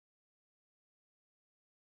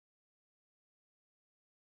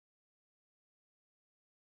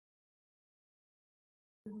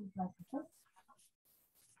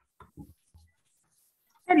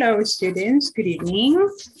Hello, students. Good evening. Good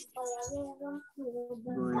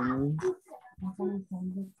evening.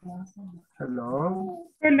 Hello.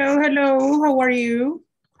 Hello, hello. How are you?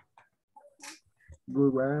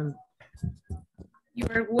 Good one. You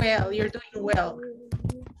are well. You're doing well.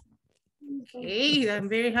 Okay, I'm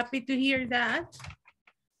very happy to hear that.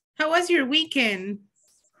 How was your weekend?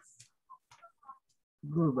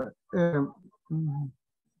 Good one.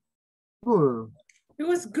 Good. It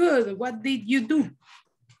was good. What did you do?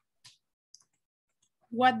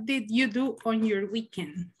 What did you do on your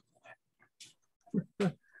weekend?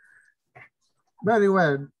 Very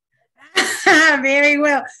well. Very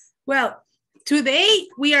well. Well, today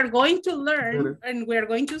we are going to learn and we're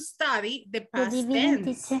going to study the past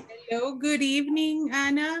tense. Hello, good evening,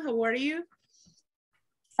 Anna. How are you?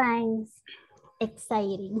 Fine.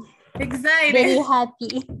 Exciting. Excited. Very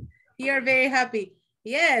happy. You're very happy.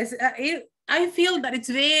 Yes, I feel that it's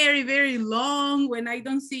very, very long when I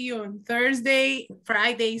don't see you on Thursday,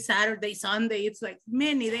 Friday, Saturday, Sunday. It's like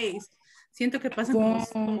many days. Siento que pasan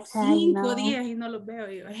como 5 días y no los veo.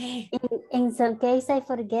 Yo, hey. In some case, I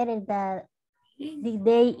forget it that the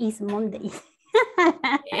day is Monday.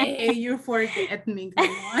 Hey, you forget me. Come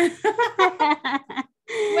on.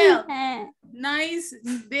 Well, nice,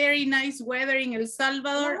 very nice weather in El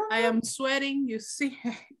Salvador. I am sweating, you see.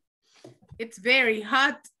 It's very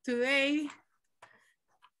hot today.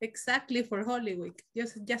 Exactly for Holy Week. Yo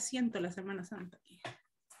ya siento la Semana Santa aquí.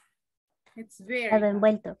 It's very hot.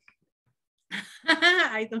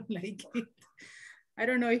 I don't like it. I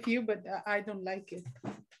don't know if you, but I don't like it.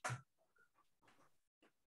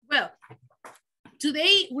 Well,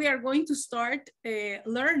 today we are going to start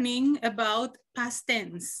learning about past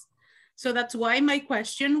tense. So that's why my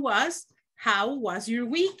question was, how was your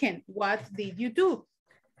weekend? What did you do?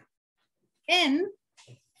 And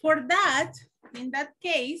for that, in that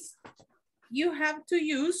case, you have to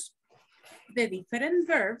use the different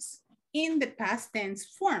verbs in the past tense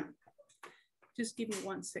form. Just give me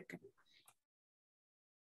 1 second.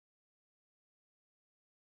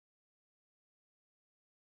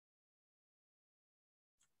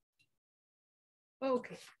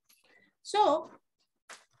 Okay, so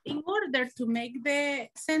in order to make the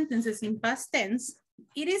sentences in past tense,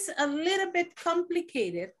 it is a little bit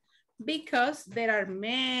complicated because there are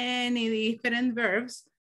many different verbs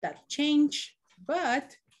that change,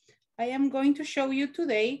 but I am going to show you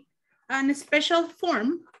today a special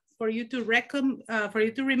form for you to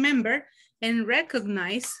remember and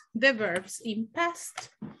recognize the verbs in past.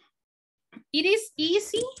 It is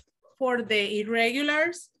easy for the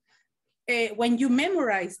irregulars when you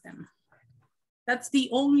memorize them. That's the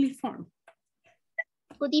only form.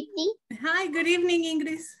 Good evening. Hi, good evening,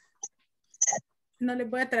 Ingles. No les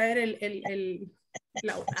voy a traer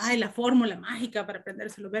la fórmula mágica para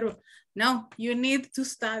aprenderse los verbos. No, you need to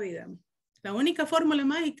study them. La única fórmula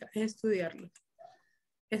mágica es estudiarlos.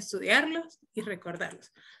 Estudiarlos y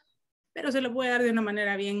recordarlos. Pero se los voy a dar de una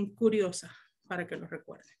manera bien curiosa para que los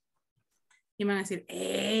recuerden. Y van a decir,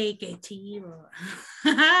 ¡hey, qué chivo!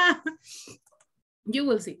 You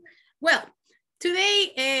will see. Well,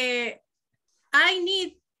 today I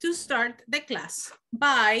need to start the class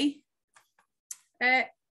by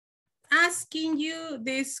asking you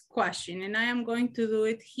this question, and I am going to do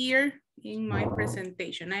it here in my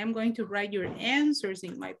presentation. I am going to write your answers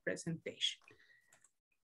in my presentation.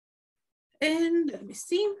 And let me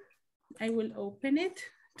see, I will open it.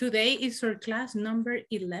 Today is our class number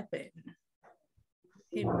 11.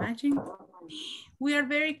 Imagine, we are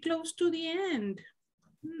very close to the end.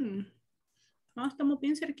 No, estamos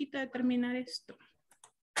bien cerquita de terminar esto.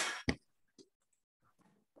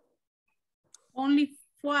 Only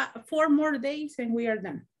 4 more days and we are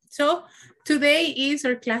done. So today is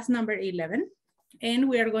our class number 11 and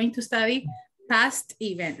we are going to study past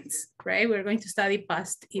events, right? We're going to study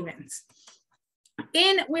past events.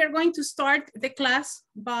 And we are going to start the class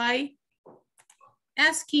by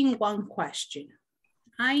asking one question.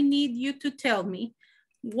 I need you to tell me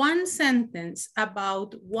one sentence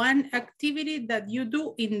about one activity that you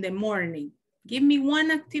do in the morning. Give me one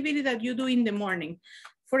activity that you do in the morning.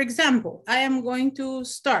 For example, I am going to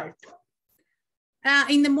start.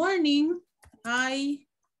 In the morning, I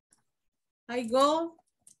go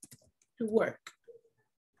to work.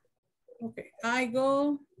 Okay, I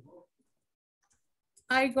go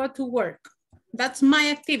to work. That's my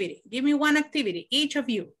activity. Give me one activity, each of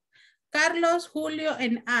you. Carlos, Julio,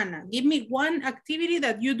 and Ana, give me one activity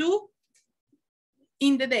that you do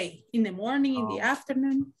in the day, in the morning, in the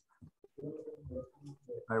afternoon.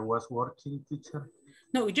 I was working, teacher.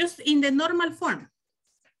 No, just in the normal form.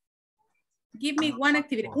 Give me one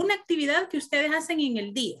activity. Una actividad que ustedes hacen en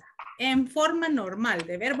el día, en forma normal,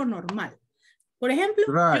 de verbo normal. Por ejemplo,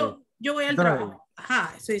 Drive. yo voy al Drive. trabajo.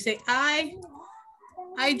 Ajá, so you say,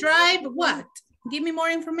 I drive what? Give me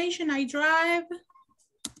more information. I drive.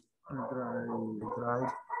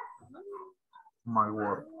 Drive my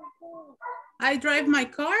work. I drive my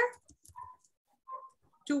car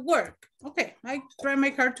to work. Okay, I drive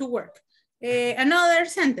my car to work. Another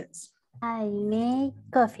sentence. I make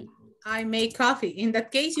coffee. I make coffee. In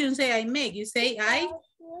that case, you don't say I make. You say I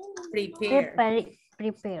prepare.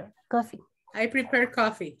 Prepare coffee. I prepare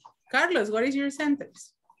coffee. Carlos, what is your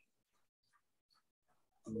sentence?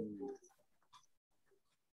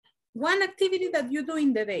 One activity that you do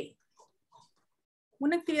in the day.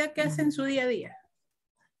 Una actividad que hace en su día a día.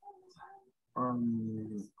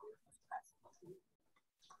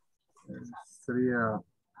 Sería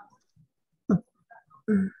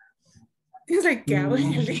Es like, ¿qué hago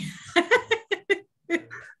en el día?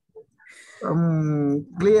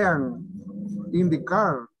 clean in the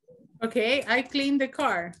car. Okay, I clean the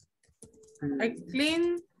car. I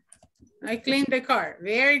clean the car.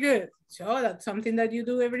 Very good. So that's something that you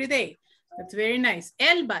do every day. That's very nice.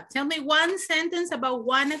 Elba, tell me one sentence about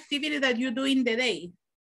one activity that you do in the day.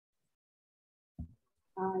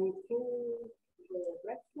 I do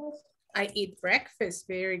breakfast. I eat breakfast.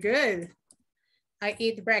 Very good. I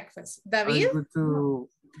eat breakfast. David?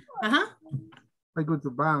 I go to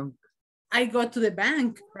bank. I go to the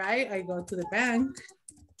bank, right? I go to the bank.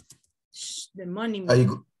 Shh, the money.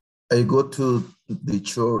 I go to the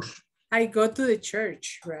church. I go to the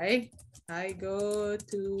church, right? I go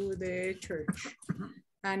to the church.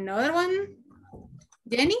 Another one,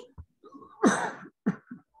 Jenny?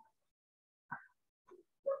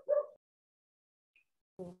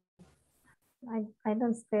 I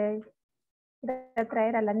don't stay. Ir a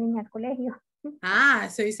traer a la niña al colegio. Ah,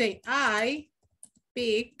 so you say, I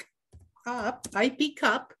pick up.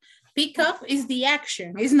 Pick up is the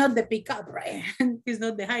action. It's not the pick up, right? It's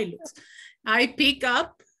not the Hilux. I pick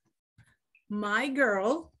up my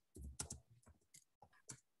girl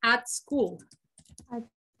at school. I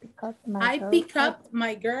pick up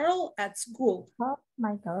my girl at school.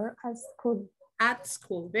 My girl at school. At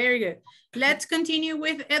school. Very good. Let's continue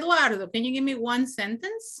with Eduardo. Can you give me one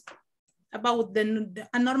sentence about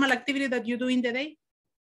a normal activity that you do in the day?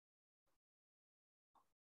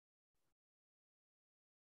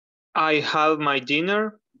 I have my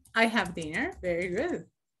dinner. I have dinner. Very good.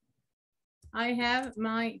 I have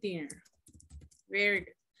my dinner. Very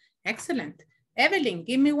good. Excellent. Evelyn,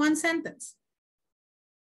 give me one sentence.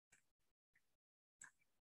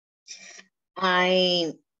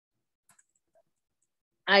 I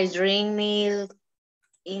drink milk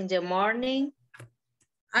in the morning.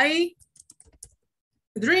 I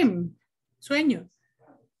dream. Sueño.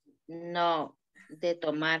 No, de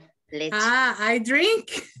tomar leche. Ah, I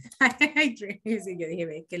drink. I drink. Sí, yo dije,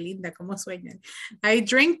 ve, qué linda, cómo sueñan. I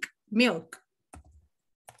drink milk.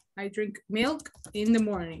 I drink milk in the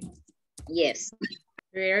morning. Yes.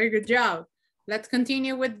 Very good job. Let's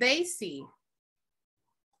continue with Daisy.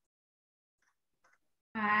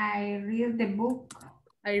 I read the book.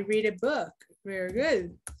 I read a book. Very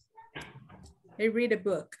good. I read a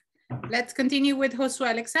book. Let's continue with Josué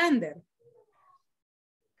Alexander.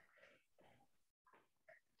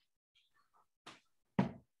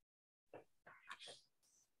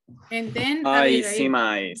 And then I see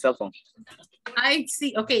my cell phone. I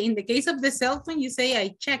see. Okay, in the case of the cell phone, you say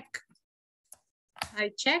I check.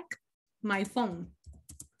 I check my phone.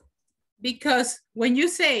 Because when you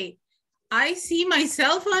say I see my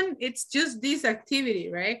cell phone, it's just this activity,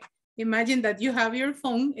 right? Imagine that you have your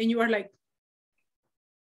phone and you are like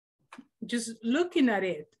just looking at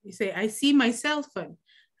it. You say, I see my cell phone.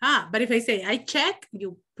 Ah, but if I say I check,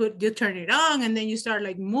 you turn it on and then you start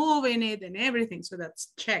like moving it and everything. So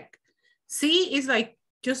that's check. See is like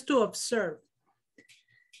just to observe.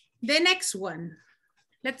 The next one.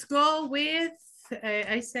 Let's go with,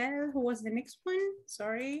 I said, who was the next one?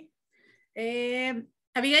 Sorry.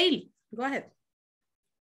 Abigail, go ahead.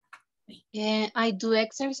 I do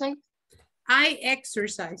exercise. I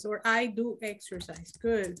exercise or I do exercise.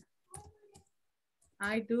 Good.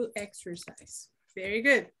 I do exercise. Very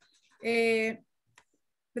good.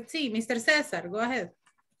 Let's see, Mr. Cesar, go ahead.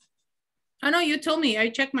 Oh no, you told me I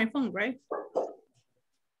checked my phone, right?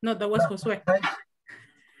 No, that was Josué.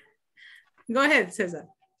 Go ahead, Cesar.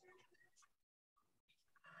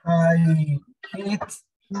 I eat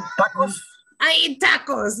tacos. I eat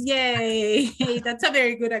tacos, yay. That's a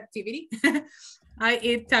very good activity. I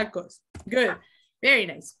eat tacos, good, very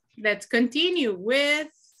nice. Let's continue with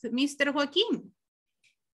Mr. Joaquin.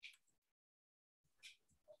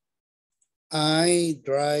 I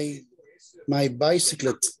drive my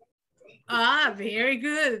bicycle. Ah, very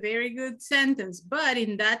good sentence. But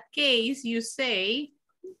in that case, you say,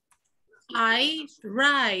 I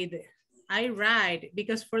ride,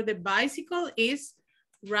 because for the bicycle is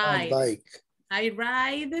ride. I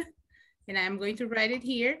ride, and I'm going to write it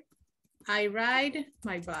here. I ride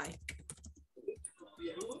my bike.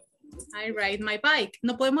 I ride my bike.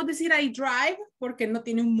 No podemos decir I drive porque no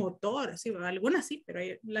tiene un motor. Sí, algunas sí, pero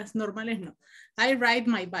las normales no. I ride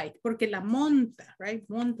my bike porque la monta, right?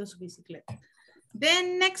 Monta su bicicleta.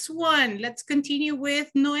 Then next one, let's continue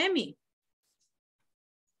with Noemi.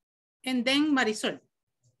 And then Marisol.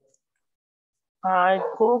 I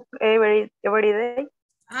cook every day.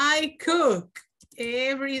 I cook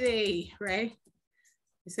every day, right?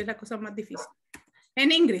 Esa es la cosa más difícil.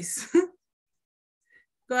 En inglés.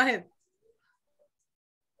 Go ahead.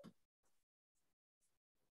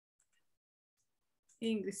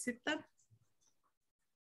 Ingresita.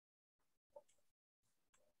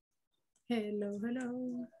 Hello,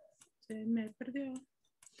 hello. Se me perdió.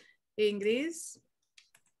 Ingrid.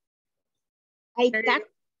 I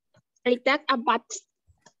take a bus.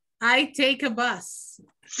 I take a bus.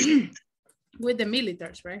 With the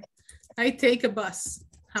militaries, right? I take a bus.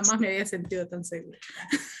 Jamás me había sentido tan seguro.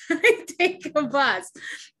 I take a bus.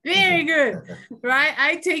 Very good, right?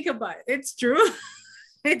 I take a bus. It's true.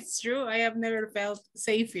 It's true. I have never felt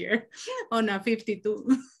safer on a 52.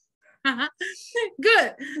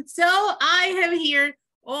 Good. So I have here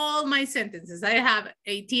all my sentences. I have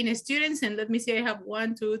 18 students, and let me see, I have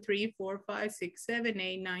 1, 2, 3, 4, 5, 6, 7,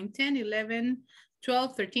 8, 9, 10, 11,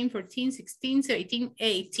 12, 13, 14, 16, 17,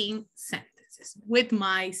 18 sentences with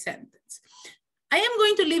my sentence. I am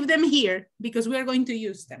going to leave them here because we are going to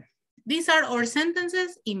use them. These are our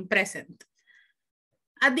sentences in present.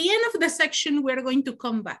 At the end of the section, we're going to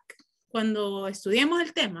come back. Cuando estudiemos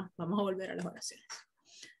el tema, vamos a volver a las oraciones.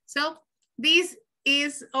 So this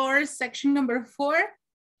is our section number 4.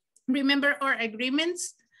 Remember our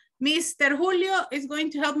agreements. Mr. Julio is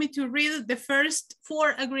going to help me to read the first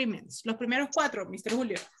 4 agreements. Los primeros 4, Mr.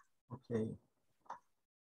 Julio. Okay.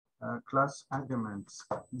 Class agreements.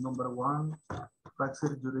 Number 1,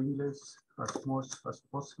 practice your English as much as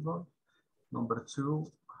possible. Number 2,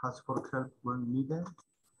 ask for help when needed.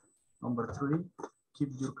 Number 3, keep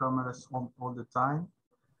your cameras on all the time.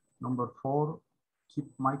 Number 4, keep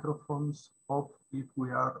microphones off if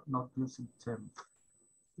we are not using them.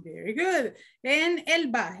 Very good. And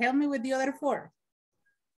Elba, help me with the other 4.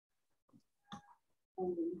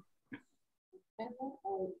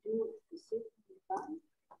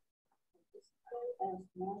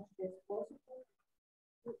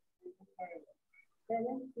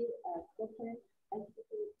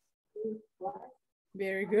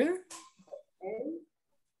 Very good.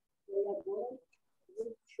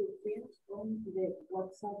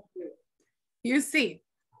 You see,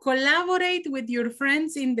 collaborate with your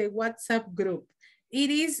friends in the WhatsApp group. It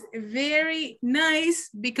is very nice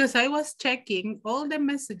because I was checking all the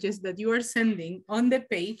messages that you are sending on the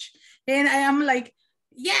page, and I am like,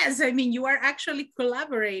 yes, I mean, you are actually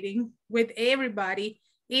collaborating with everybody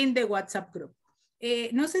in the WhatsApp group.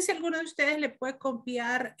 No sé si alguno de ustedes le puede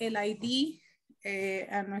copiar el ID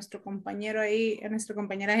a nuestro compañero ahí, a nuestra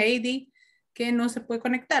compañera Heidi, que no se puede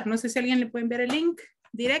conectar. No sé si alguien le puede enviar el link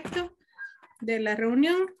directo de la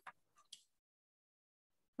reunión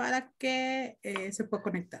para que se pueda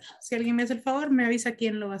conectar. Si alguien me hace el favor, me avisa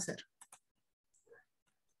quién lo va a hacer.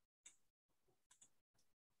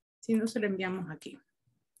 Si no, se lo enviamos aquí.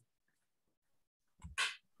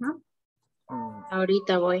 ¿No?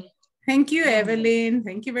 Ahorita voy. Thank you, Evelyn.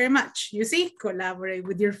 Thank you very much. You see, collaborate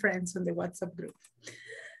with your friends on the WhatsApp group.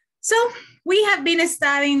 So we have been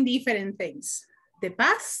studying different things. The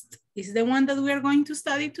past is the one that we are going to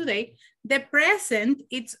study today. The present,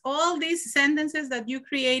 it's all these sentences that you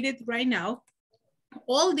created right now.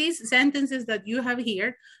 All these sentences that you have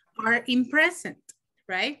here are in present,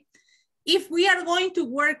 right? If we are going to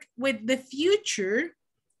work with the future,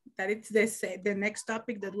 that is the next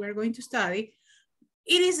topic that we're going to study,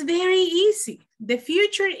 it is very easy. The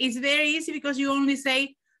future is very easy because you only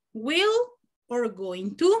say will or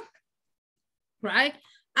going to, right?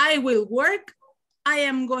 I will work. I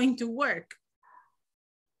am going to work.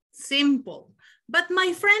 Simple. But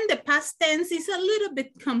my friend, the past tense is a little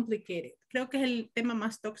bit complicated. Creo que es el tema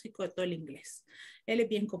más tóxico de todo el inglés. Él es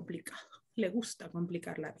bien complicado. Le gusta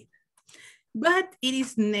complicar la vida. But it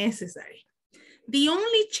is necessary. The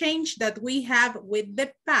only change that we have with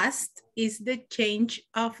the past is the change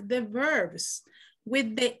of the verbs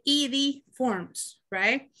with the ed forms,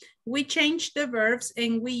 right? We change the verbs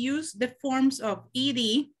and we use the forms of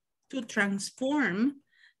ed to transform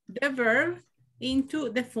the verb into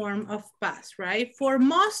the form of past, right? For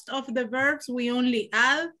most of the verbs, we only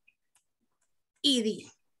add ed,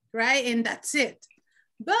 right? And that's it.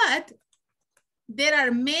 But there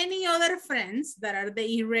are many other friends that are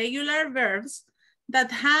the irregular verbs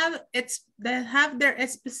that have their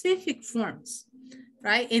specific forms,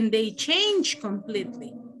 right? And they change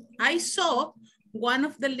completely. I saw one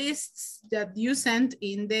of the lists that you sent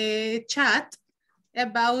in the chat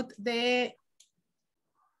about the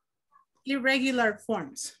irregular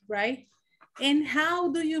forms, right? And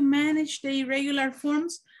how do you manage the irregular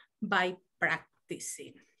forms? By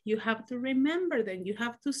practicing. You have to remember them, you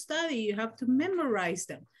have to study, you have to memorize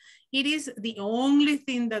them. It is the only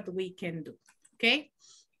thing that we can do, okay?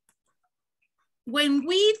 When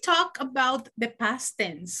we talk about the past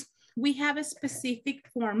tense, we have specific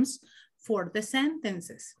forms for the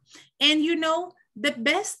sentences. And you know, the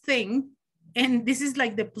best thing, and this is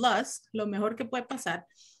like the plus, lo mejor que puede pasar,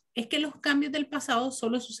 es que los cambios del pasado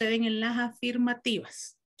solo suceden en las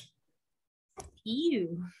afirmativas.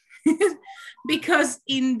 Ew. Because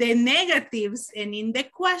in the negatives and in the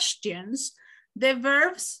questions, the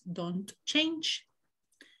verbs don't change.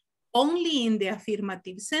 Only in the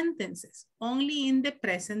affirmative sentences, only in the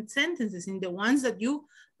present sentences, in the ones that you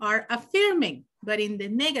are affirming, but in the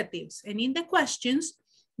negatives and in the questions,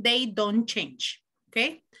 they don't change,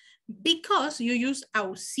 okay? Because you use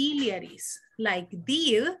auxiliaries like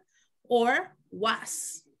did or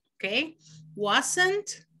was, okay?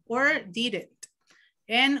 Wasn't or didn't.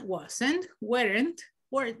 And wasn't, weren't,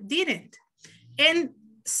 or didn't. And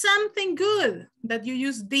something good that you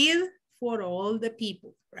use did for all the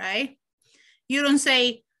people, right? You don't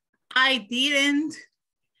say, I didn't,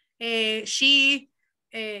 she,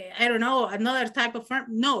 I don't know, another type of verb.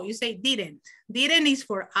 No, you say didn't. Didn't is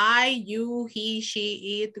for I, you, he,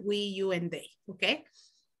 she, it, we, you, and they, okay?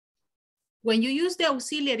 When you use the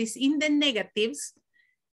auxiliaries in the negatives,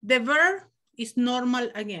 the verb is normal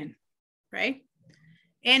again, right?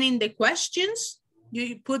 And in the questions,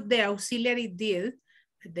 you put the auxiliary did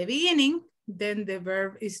at the beginning, then the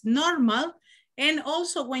verb is normal. And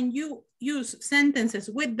also when you use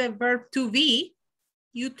sentences with the verb to be,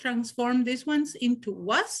 you transform these ones into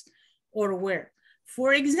was or were.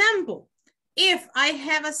 For example, if I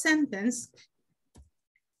have a sentence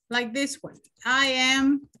like this one, I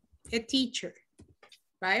am a teacher,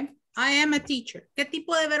 right? I am a teacher. ¿Qué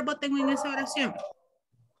tipo de verbo tengo en esa oración?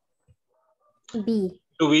 Be.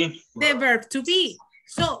 To be. The verb to be.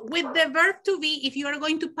 So with the verb to be, if you are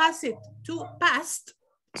going to pass it to past,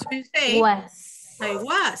 so you say, Was. I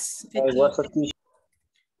was a teacher.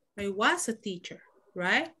 I was a teacher,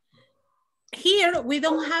 right? Here, we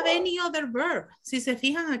don't have any other verb. Si se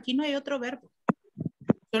fijan, aquí no hay otro verbo.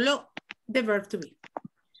 Solo the verb to be.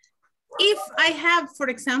 If I have, for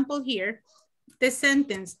example, here, the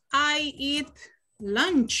sentence, I eat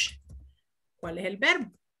lunch. ¿Cuál es el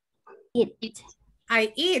verbo? Eat.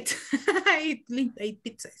 I eat. I eat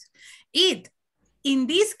pizzas. Eat. In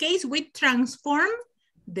this case, we transform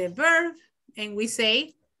the verb and we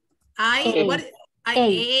say, I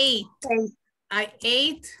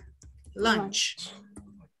ate lunch.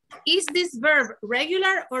 Is this verb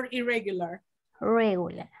regular or irregular?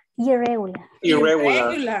 Regular.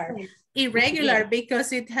 Irregular. Irregular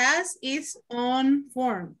because it has its own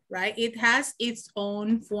form, right? It has its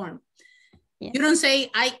own form. Yeah. You don't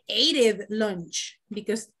say, I ate lunch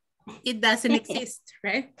because it doesn't exist,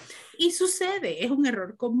 right? Y sucede, es un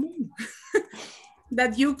error común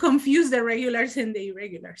that you confuse the regulars and the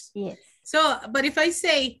irregulars. Yes. So, but if I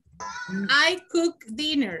say, I cook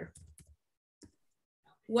dinner,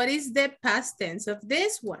 what is the past tense of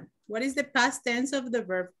this one? What is the past tense of the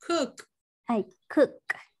verb cook? I cook.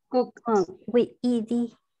 Cook with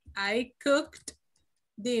ed. I cooked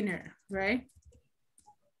dinner, right?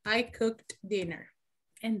 I cooked dinner.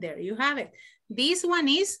 And there you have it. This one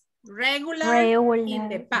is regular in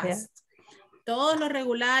the past. Yeah. Todos los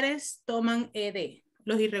regulares toman ed.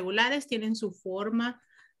 Los irregulares tienen su forma,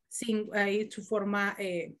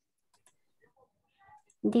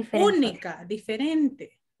 única,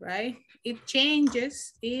 diferente, right? It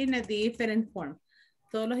changes in a different form.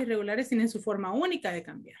 Todos los irregulares tienen su forma única de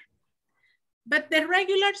cambiar. But the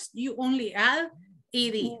regulars, you only add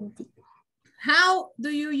ed. How do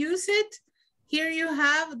you use it? Here you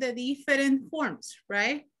have the different forms,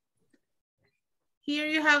 right? Here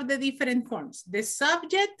you have the different forms. The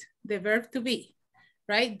subject, the verb to be,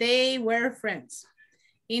 right? They were friends.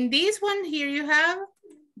 In this one, here you have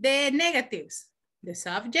the negatives. The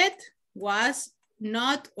subject was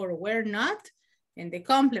not or were not, and the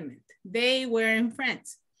complement. They weren't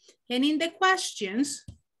friends. And in the questions,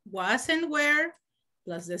 was and were,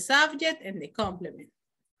 plus the subject and the complement.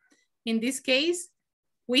 In this case,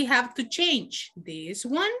 we have to change this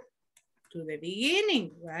one to the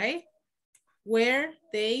beginning, right? Were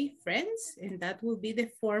they friends? And that will be the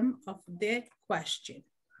form of the question.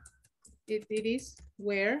 It is,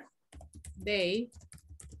 were they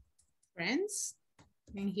friends?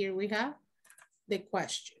 And here we have the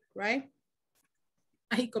question, right?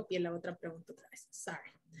 Ahí copié la otra pregunta otra vez,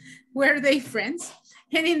 sorry. Were they friends?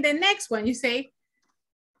 And in the next one, you say,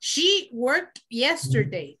 she worked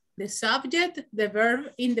yesterday. The subject, the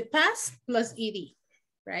verb in the past plus ed,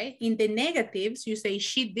 right? In the negatives, you say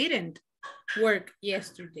she didn't work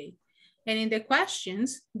yesterday. And in the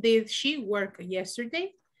questions, did she work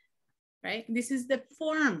yesterday? Right? This is the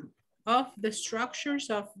form of the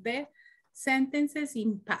structures of the sentences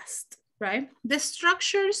in past, right? The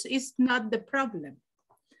structures is not the problem.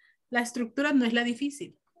 La estructura no es la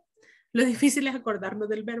difícil. Lo difícil es acordarnos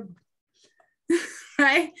del verbo.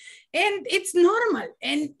 Right? And it's normal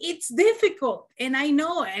and it's difficult. And I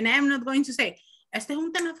know, and I'm not going to say, este es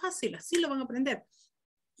un tema fácil, así lo van a aprender.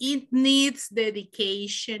 It needs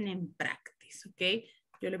dedication and practice, ¿ok?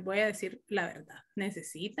 Yo les voy a decir la verdad.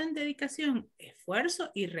 Necesitan dedicación,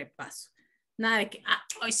 esfuerzo y repaso. Nada de que,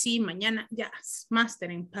 hoy sí, mañana, ya,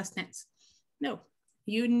 master in past tense. No,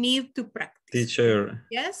 you need to practice. Teacher.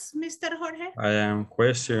 Yes, Mr. Jorge? I am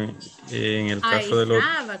question. En el caso de los, I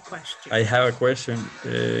have a question. I have a question.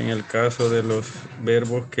 En el caso de los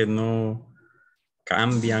verbos que no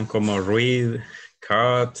cambian, como read,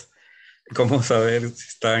 cut, ¿cómo saber si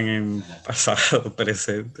están en pasado,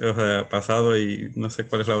 presente, o sea, pasado y no sé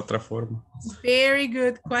cuál es la otra forma? Very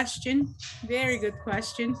good question. Very good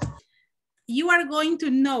question. You are going to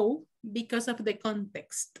know because of the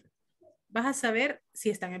context. Vas a saber si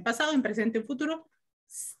están en pasado, en presente, en futuro.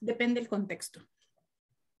 Depende del contexto.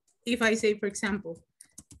 If I say, for example,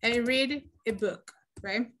 I read a book,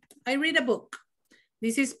 right? I read a book.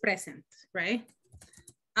 This is present, right?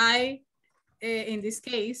 In this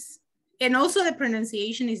case, and also the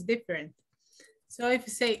pronunciation is different. So if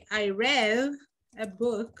you say, I read a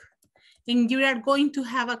book, and you are going to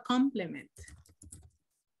have a complement.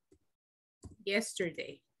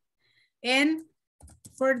 Yesterday. And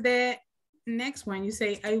for the next one, you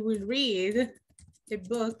say, I will read a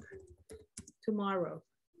book tomorrow.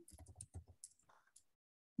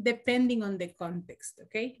 Depending on the context,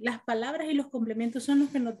 ¿ok? Las palabras y los complementos son los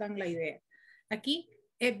que nos dan la idea. Aquí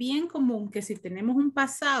es bien común que si tenemos un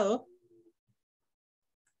pasado,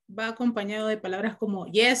 va acompañado de palabras como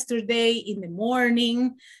yesterday, in the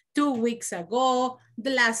morning, 2 weeks ago,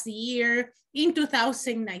 the last year, in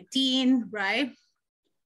 2019, right?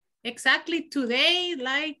 Exactly today,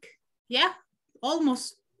 like, yeah,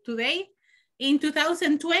 almost today. In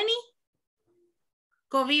 2020,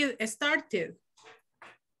 COVID started,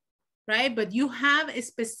 right? But you have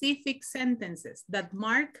specific sentences that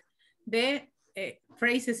mark the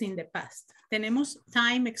phrases in the past. Tenemos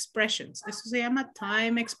time expressions. Eso se llama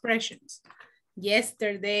time expressions.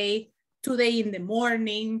 Yesterday, today in the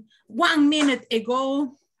morning, 1 minute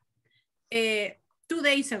ago, 2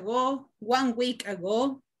 days ago, 1 week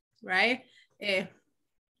ago, right?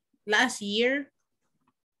 Last year,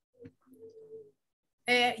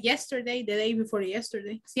 yesterday, the day before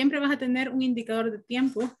yesterday. Siempre vas a tener un indicador de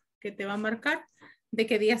tiempo que te va a marcar de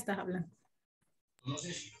qué día estás hablando.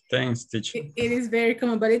 Thanks, teacher. It is very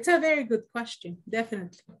common, but it's a very good question,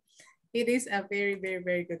 definitely. It is a very, very,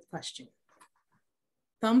 very good question.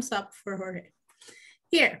 Thumbs up for Jorge.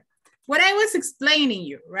 Here, what I was explaining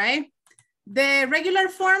you, right? The regular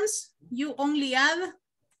forms, you only add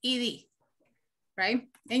ed, right?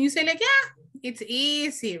 And you say like, yeah, it's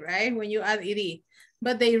easy, right? When you add ed.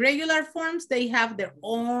 But the irregular forms, they have their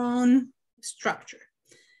own structure.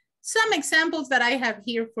 Some examples that I have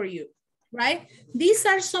here for you, right? These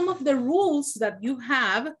are some of the rules that you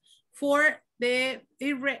have for the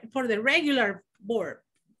regular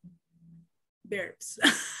verbs.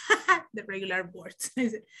 The regular words,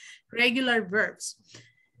 regular verbs.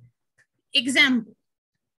 Example,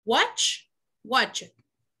 watch, watch it.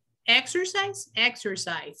 Exercise,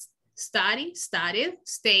 exercise. Study, studied.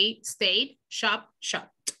 Stay, stayed. Shop,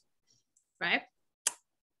 shopped, right?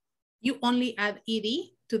 You only add ed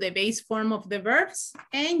to the base form of the verbs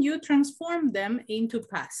and you transform them into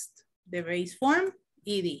past. The base form,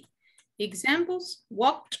 ed. Examples,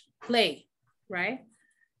 walked, play, right?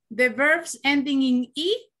 The verbs ending in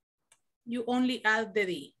e, you only add the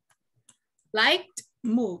d. Liked,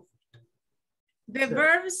 moved. The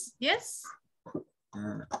verbs, yes?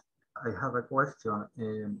 I have a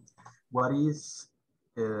question. What is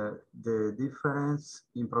the difference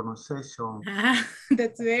in pronunciation?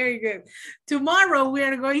 That's very good. Tomorrow we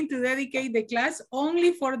are going to dedicate the class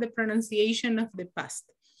only for the pronunciation of the past.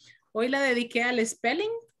 Hoy la dediqué al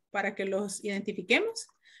spelling para que los identifiquemos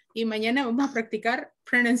y mañana vamos a practicar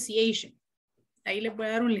pronunciation. Ahí les voy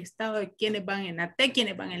a dar un listado de quiénes van en la T,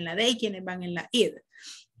 quiénes van en la D y quiénes van en la ID.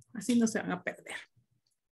 Así no se van a perder.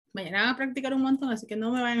 Mañana van a practicar un montón, así que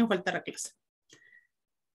no me vayan a faltar a clase.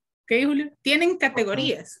 ¿Ok, Julio? Tienen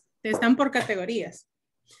categorías. Están por categorías.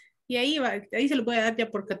 Y ahí se los voy a dar ya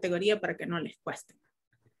por categoría para que no les cueste.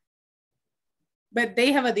 But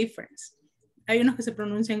they have a difference. Hay unos que se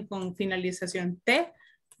pronuncian con finalización T,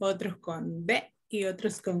 otros con D y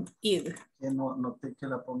otros con id. Noté que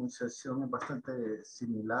la pronunciación es bastante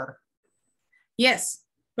similar. Yes,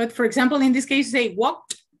 but for example, in this case, you say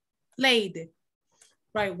walked, played.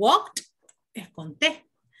 Right, walked es con T.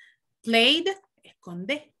 Played es con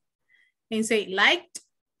D. And say liked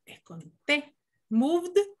es con T.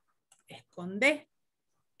 Moved es con D.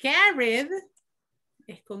 Carried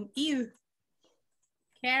es con id.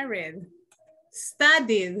 Carried.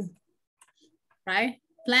 Studied. Right?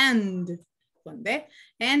 Planned con D.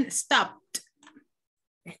 And stopped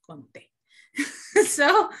es con T.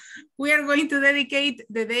 So we are going to dedicate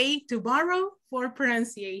the day tomorrow for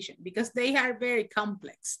pronunciation because they are very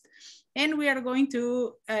complex. And we are going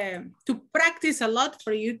to practice a lot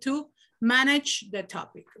for you to manage the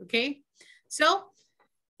topic, okay? So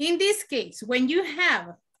in this case, when you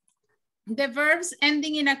have the verbs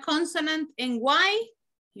ending in a consonant and Y,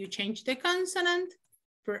 you change the consonant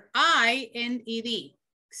for I and ED.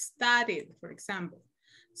 Studied, for example.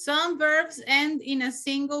 Some verbs end in a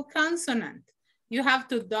single consonant. You have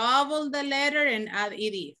to double the letter and add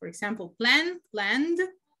ed. For example, plan, planned,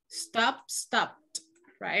 stop, stopped,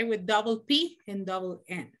 right? With double P and double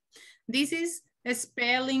N. This is a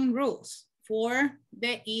spelling rules for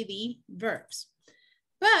the ed verbs.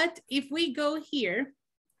 But if we go here,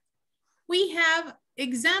 we have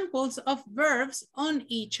examples of verbs on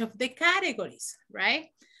each of the categories, right?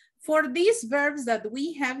 For these verbs that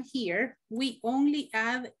we have here, we only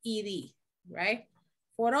add ed, right?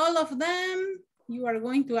 For all of them, you are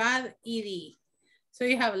going to add ed. So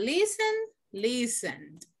you have listen,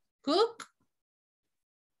 listened, cook,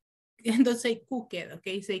 and don't say cooked,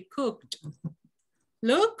 okay? Say cooked.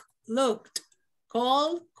 Look, looked,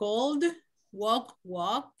 call, called, walk,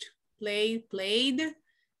 walked, play, played,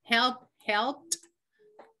 help, helped,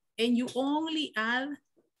 and you only add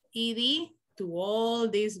ed to all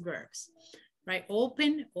these verbs, right?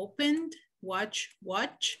 Open, opened, watch,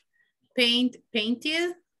 watch, paint,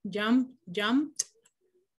 painted, jump, jumped,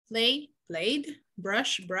 play, played,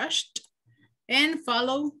 brush, brushed, and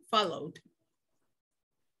follow, followed.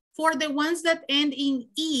 For the ones that end in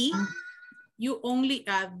E, you only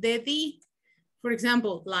add the D. For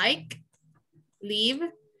example, like, leave,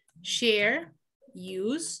 share,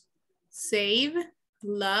 use, save,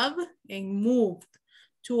 love, and move.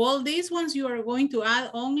 To all these ones, you are going to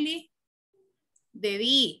add only the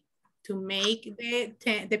D to make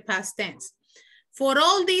the past tense. For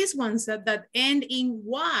all these ones that end in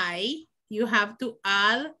Y, you have to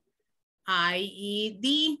add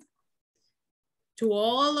IED to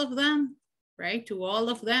all of them, right? To all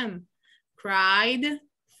of them. Cried,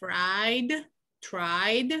 fried,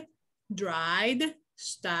 tried, dried,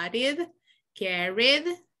 studied, carried,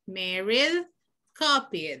 married,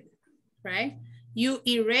 copied, right? You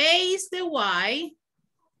erase the Y,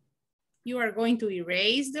 you are going to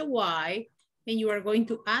erase the Y, and you are going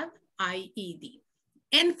to add IED.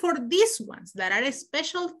 And for these ones that are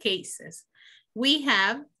special cases, we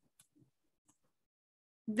have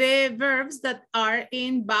the verbs that are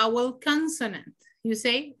in vowel consonant. You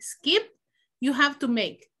say skip, you have to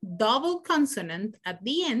make double consonant at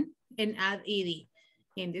the end and add ED.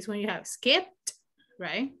 In this one you have skipped,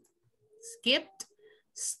 right? Skipped,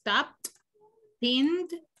 stopped,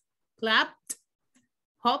 pinned, clapped,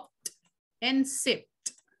 hopped, and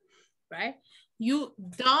sipped, right? You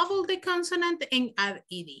double the consonant and add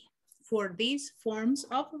ed for these forms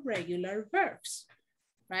of regular verbs,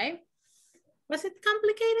 right? Was it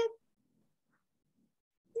complicated?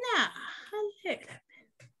 No, a little bit,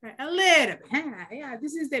 right? A little bit. Yeah,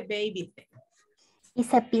 this is the baby thing.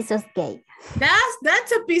 It's a piece of cake.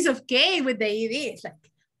 That's a piece of cake with the ed. It's like,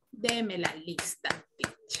 deme la lista,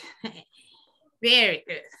 teacher. Very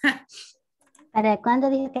good. ¿Para cuándo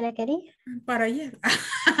dijo que la quería? Para ayer.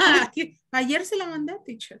 Ayer se la mandé,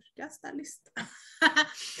 teacher. Ya está lista.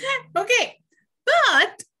 Okay,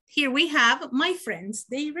 but here we have my friends,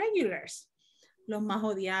 the irregulars. Los más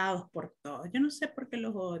odiados por todos. Yo no sé por qué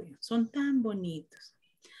los odio. Son tan bonitos.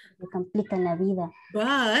 Me complican la vida.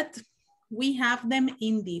 But we have them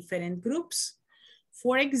in different groups.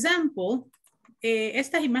 For example,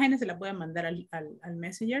 estas imágenes se las voy a mandar al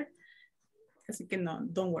Messenger. Así que no,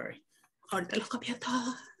 don't worry. Ahorita los copio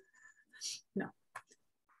todo. No.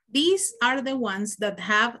 These are the ones that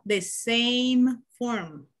have the same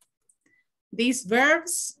form. These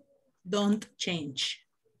verbs don't change.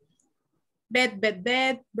 Bet, bet,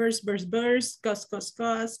 bet, burst, burst, burst, cuss, cuss,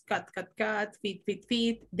 cuss, cut, cut, cut, feed, feed,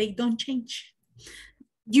 feed. They don't change.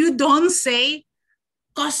 You don't say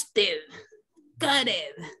costed,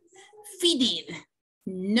 gutted, feeded.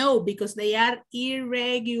 No, because they are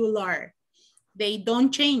irregular. They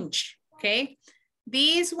don't change, okay?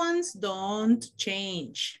 These ones don't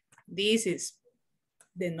change. This is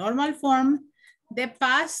the normal form, the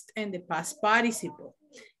past, and the past participle.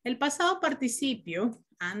 El pasado participio,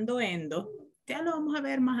 ando, endo, ya lo vamos a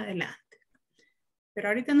ver más adelante. Pero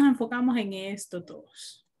ahorita nos enfocamos en esto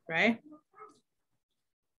todos, right?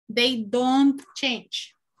 They don't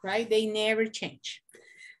change, right? They never change.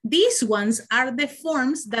 These ones are the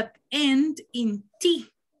forms that end in T.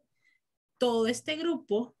 Todo este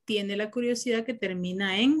grupo tiene la curiosidad que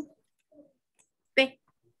termina en T.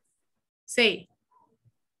 Say,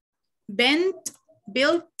 bent,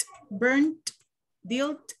 built, burnt,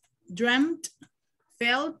 dealt, dreamt,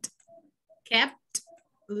 felt, kept,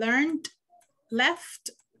 learned,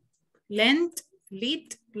 left, lent,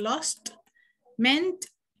 lit, lost, meant,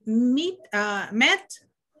 met,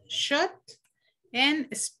 shut, and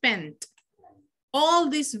spent. All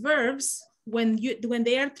these verbs, when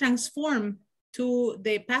they are transformed to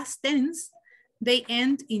the past tense, they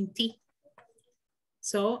end in T.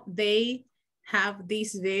 So they have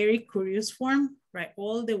this very curious form, right?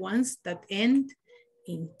 All the ones that end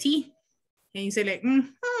in T. And you say like,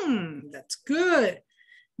 that's good.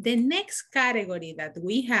 The next category that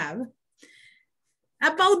we have,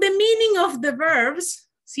 about the meaning of the verbs,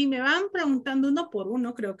 si me van preguntando uno por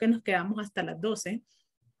uno, creo que nos quedamos hasta las 12.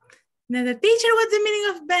 Now the teacher, what's the meaning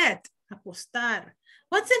of bet? Apostar.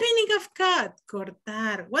 What's the meaning of cut?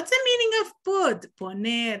 Cortar. What's the meaning of put?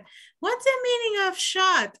 Poner. What's the meaning of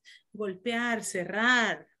shut? Golpear,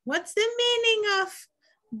 cerrar. What's the meaning of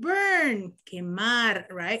burn?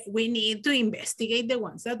 Quemar, right? We need to investigate the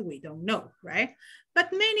ones that we don't know, right?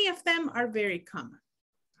 But many of them are very common.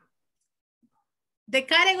 The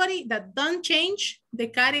category that don't change, the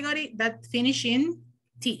category that finish in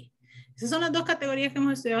T. Esas son las dos categorías que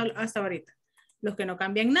hemos estudiado hasta ahorita. Los que no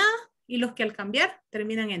cambian nada y los que al cambiar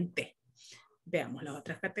terminan en T. Veamos las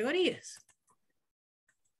otras categorías.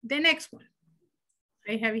 The next one.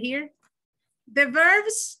 I have here the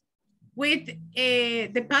verbs with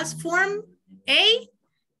the past form A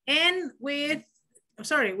and with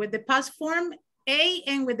the past form A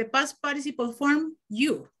and with the past participle form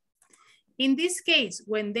U. In this case,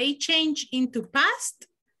 when they change into past,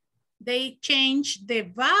 they change the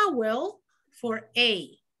vowel for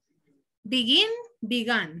A. Begin,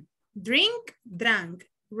 began. Drink, drank.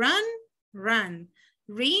 Run, ran.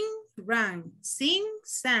 Ring, rang. Sing,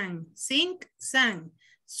 sang. Sink, sang.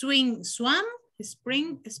 Swing, swam.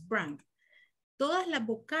 Spring, sprang. Todas las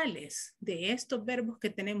vocales de estos verbos que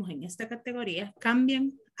tenemos en esta categoría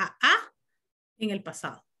cambian a en el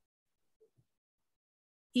pasado.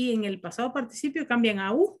 Y en el pasado participio cambian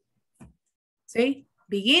a U. ¿Sí?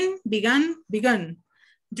 Begin, began, begun.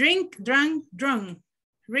 Drink, drank, drunk.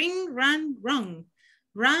 Ring, ran, rung.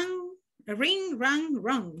 Ring, rang,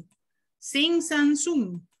 rung. Sing, sang,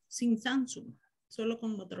 sung. Sing, sang, sung. Solo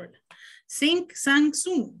con Motorola. Sing, sang,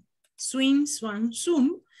 sung. Swing, swang,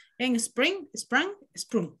 sum. And spring, sprang,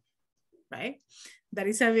 sprung. Right? That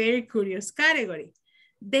is a very curious category.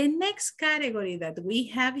 The next category that we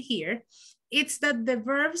have here, it's that the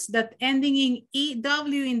verbs that ending in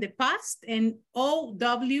EW in the past and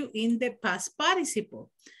OW in the past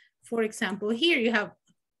participle. For example, here you have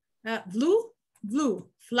flew, flew,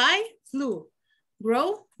 fly, flew,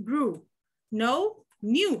 grow, grew, know,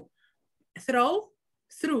 knew, throw,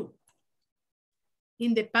 threw.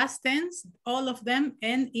 In the past tense, all of them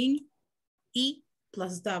end in E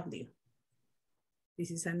plus W.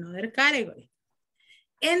 This is another category.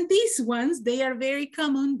 And these ones, they are very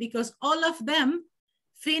common because all of them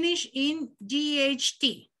finish in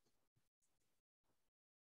GHT.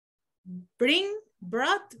 Bring,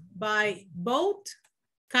 brought, buy, boat,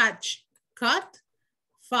 catch, cut,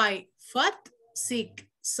 fight, fought, seek,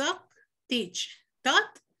 suck, teach,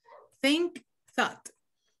 taught, think, thought.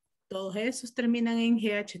 Todos esos terminan en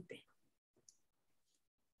GHT.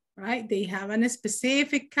 Right? They have a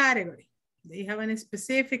specific category. They have a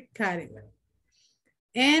specific category.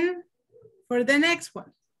 And for the next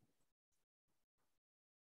one.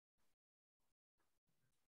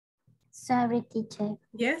 Sorry, teacher.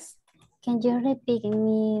 Yes? Can you repeat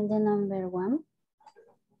me the number one?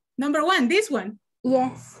 Number one, this one?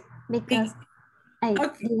 Yes, because I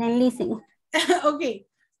didn't listen. Okay.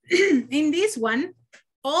 In this one,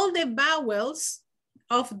 all the vowels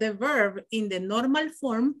of the verb in the normal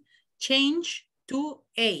form change to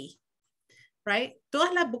A, right?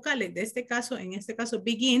 Todas las vocales de este caso, en este caso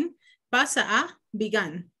begin, pasa a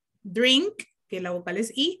began. Drink, que la vocal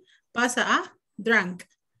es I, pasa a drank.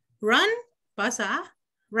 Run, pasa a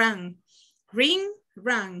ran. Ring,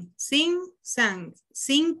 rang. Sing, sang.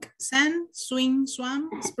 Sink, sang. Swing, swam.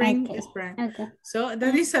 Spring, sprang. Okay. So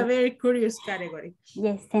that is a very curious category.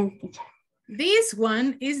 Yes, thanks, teacher. This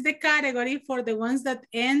one is the category for the ones that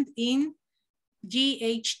end in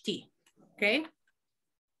GHT, okay?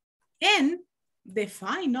 And the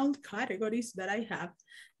final categories that I have,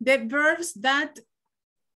 the verbs that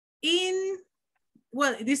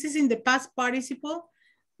well, this is in the past participle,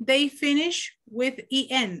 they finish with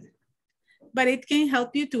EN, but it can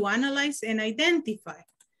help you to analyze and identify.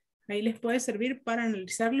 Ahí les puede servir para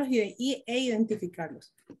analizarlos e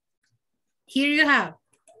identificarlos. Here you have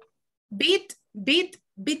bit, bit,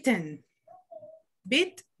 bitten.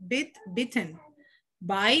 Bit, bit, bitten.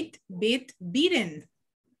 Bite, bit, beaten.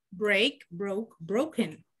 Break, broke,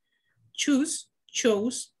 broken. Choose,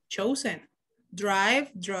 chose, chosen.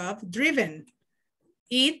 Drive, drove, driven.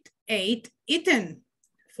 Eat, ate, eaten.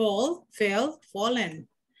 Fall, fell, fallen.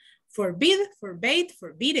 Forbid, forbade,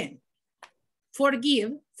 forbidden.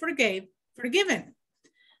 Forgive, forgave, forgiven.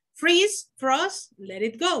 Freeze, frost, let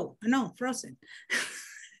it go. No, frozen.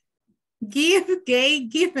 Give, gay,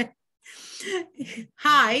 given.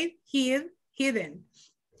 Hide, hid, hidden.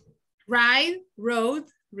 Ride, rode,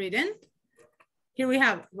 ridden. Here we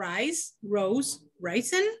have rise, rose,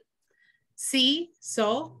 risen. See,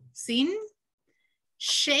 saw, seen.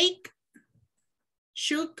 Shake,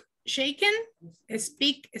 shook, shaken.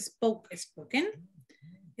 Speak, spoke, spoken.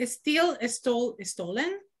 Steal, stole,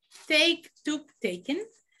 stolen. Take, took, taken.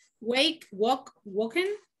 Wake, walk, woken.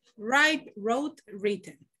 Write, wrote,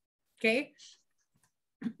 written. Okay.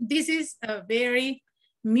 This is a very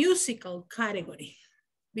musical category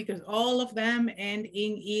because all of them end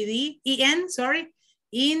in en,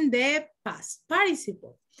 in the past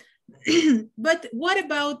participle. But what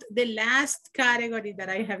about the last category that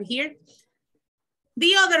I have here?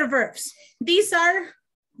 The other verbs. These are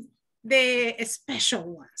the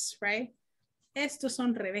special ones, right? Estos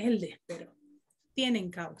son rebeldes, pero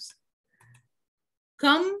tienen causa.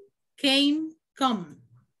 Come, came, come.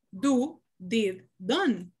 Do, did,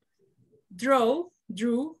 done. Draw,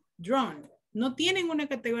 drew, drawn. No tienen una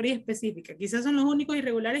categoría específica. Quizás son los únicos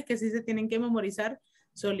irregulares que sí se tienen que memorizar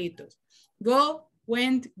solitos. Go,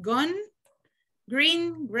 went, gone.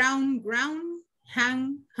 Green, ground, ground.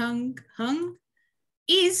 Hang, hung, hung.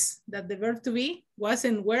 Is, that the verb to be, was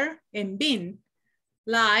and were and been.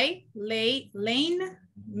 Lie, lay, lain.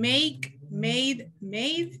 Make, made,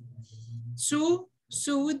 made. Sue,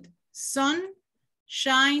 sued, son.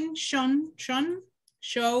 Shine, shone, shone.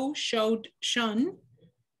 Show, showed, shone.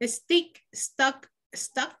 Stick, stuck,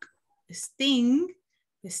 stuck. Sting,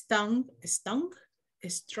 stung, stunk.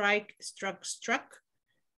 Strike, struck, struck.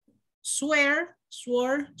 Swear,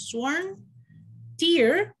 swore, sworn.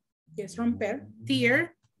 Tear, yes, romper,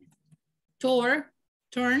 tear. Tore,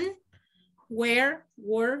 turn. Wear,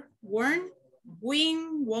 wore, worn.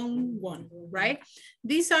 Win, won, won, right?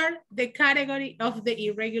 These are the category of the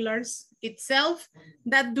irregulars itself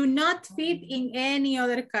that do not fit in any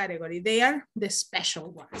other category. They are the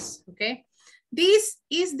special ones, okay? This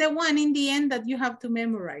is the one in the end that you have to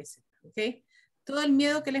memorize, okay? Todo el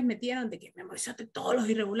miedo que les metieron de que memorizaste todos los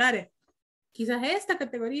irregulares. Quizás esta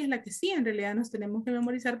categoría es la que sí en realidad nos tenemos que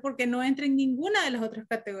memorizar porque no entra en ninguna de las otras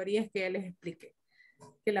categorías que ya les expliqué.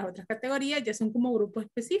 Que las otras categorías ya son como grupos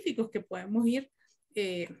específicos que podemos ir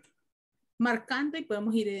marcando y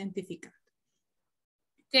podemos ir identificando.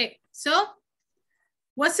 Okay, so,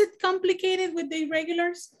 was it complicated with the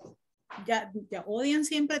irregulars? ¿Ya odian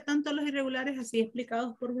siempre tanto los irregulares así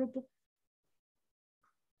explicados por grupo?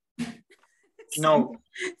 No.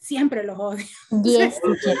 Siempre los odio. Yes,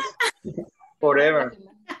 teacher. Forever.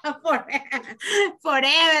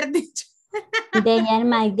 Forever, teacher. They are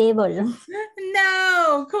my devil.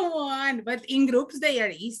 No, come on. But in groups they are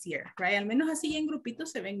easier, right? Al menos así en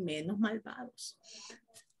grupitos se ven menos malvados.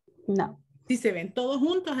 No. Si se ven todos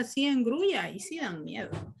juntos así en grulla, ahí sí dan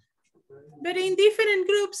miedo. But in different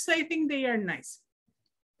groups, I think they are nice.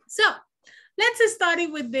 So, let's study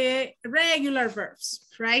with the regular verbs,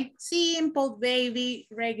 right? Simple, baby,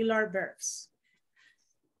 regular verbs.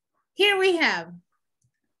 Here we have,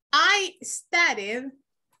 I studied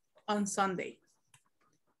on Sunday.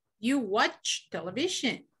 You watch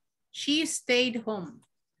television. She stayed home.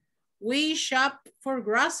 We shop for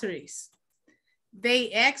groceries.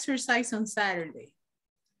 They exercise on Saturday.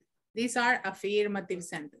 These are affirmative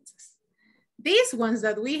sentences. These ones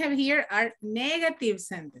that we have here are negative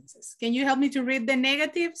sentences. Can you help me to read the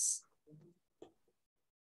negatives?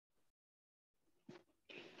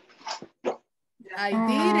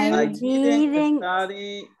 I didn't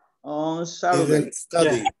study on Saturday. Didn't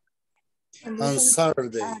study on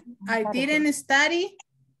Saturday. I didn't study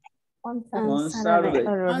On Saturday.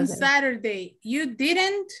 on Saturday. You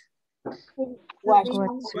didn't Watch a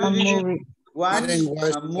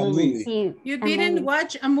movie. You didn't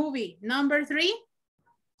watch a movie. Number 3.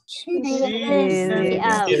 She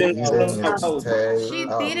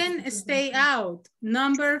didn't stay out.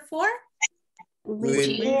 Number 4.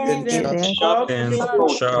 We didn't shop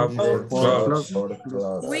for clothes.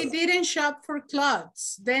 We didn't shop for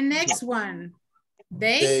clothes. The next one.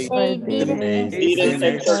 They didn't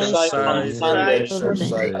exercise on Sunday.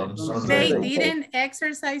 They didn't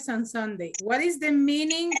exercise on Sunday. What is the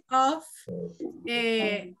meaning of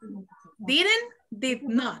didn't? Did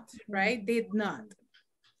not, right? Did not.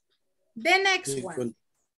 The next one.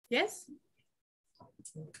 Yes?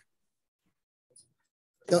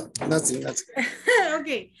 No, nothing.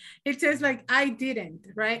 Okay. It says like, I didn't,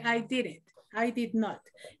 right? I didn't. I did not.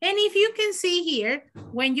 And if you can see here,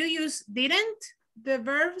 when you use didn't, the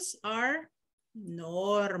verbs are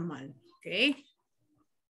normal, okay?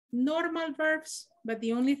 Normal verbs, but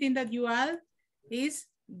the only thing that you add is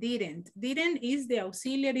didn't. Didn't is the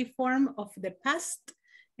auxiliary form of the past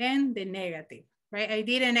and the negative, right? I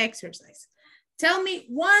didn't exercise. Tell me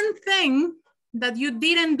one thing that you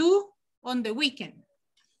didn't do on the weekend.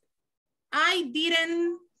 I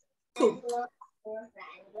didn't cook.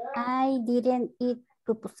 I didn't eat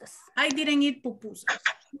pupusas. I didn't eat pupusas.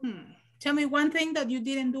 Tell me one thing that you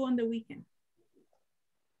didn't do on the weekend.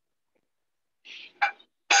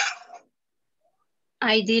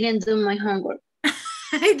 I didn't do my homework.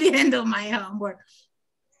 I didn't do my homework.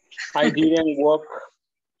 I didn't walk.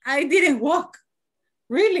 I didn't walk.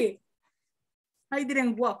 Really? I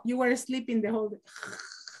didn't walk. You were sleeping the whole day.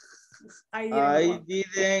 I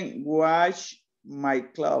didn't wash my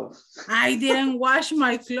clothes. I didn't wash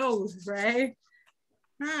my clothes, right?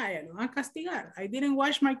 Ya lo van a castigar. I didn't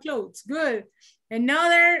wash my clothes. Good.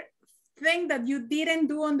 Another thing that you didn't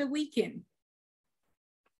do on the weekend.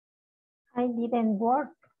 I didn't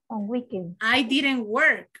work on weekend. I didn't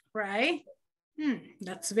work, right?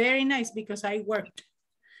 That's very nice because I worked.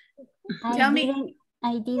 Tell me.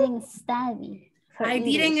 I didn't study. I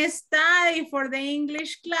didn't study for the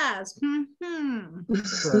English class.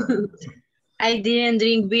 I didn't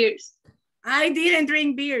drink beers. I didn't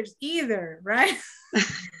drink beers either, right?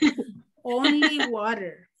 Only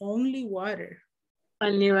water, only water.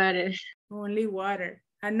 Only water. Only water.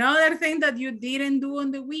 Another thing that you didn't do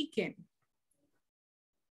on the weekend.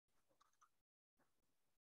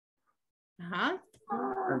 I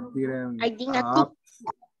didn't cook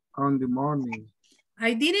on the morning.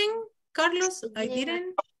 I didn't, Carlos, I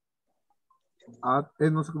didn't.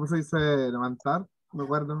 No sé cómo se dice levantar, me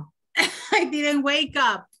acuerdo. I didn't wake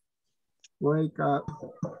up. Wake up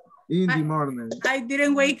in the morning. I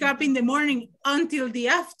didn't wake up in the morning until the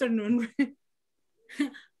afternoon.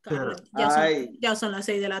 Carlos, ya son las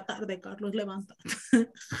 6 de la tarde, Carlos, levanta.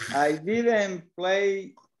 I didn't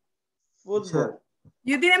play football.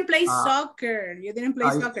 You didn't play soccer. You didn't play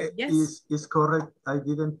soccer, yes? Is correct. I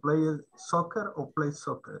didn't play soccer or play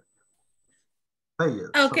soccer.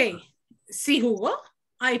 Okay. Soccer. Si jugó,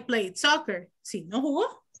 I played soccer. Si no jugó,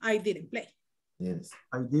 I didn't play. Yes.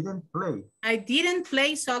 I didn't play. I didn't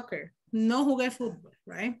play soccer. No jugué fútbol,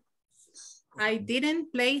 right? I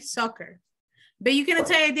didn't play soccer. But you cannot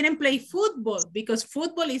say I didn't play football because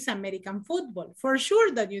football is American football. For sure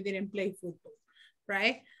that you didn't play football,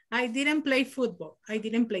 right? I didn't play football. I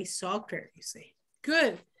didn't play soccer, you say.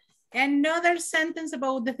 Good. Another sentence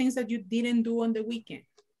about the things that you didn't do on the weekend.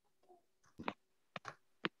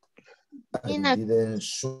 I didn't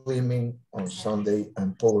swimming on Sunday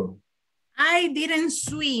and polo. I didn't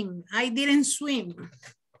swim. I didn't swim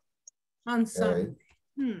on Sunday.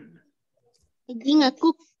 I didn't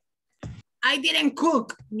cook. I didn't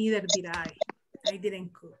cook. Neither did I. I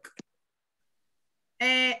didn't cook.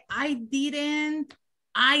 I didn't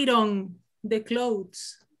iron the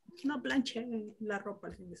clothes. No planché la ropa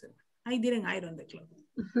el fin de semana. I didn't iron the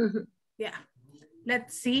clothes. Yeah.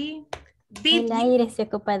 Let's see. El aire se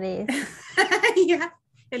ocupa de eso. Yeah,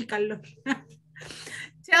 el calor.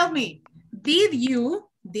 Tell me, did you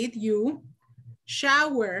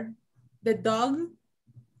shower the dog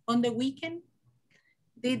on the weekend?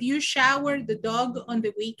 Did you shower the dog on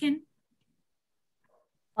the weekend?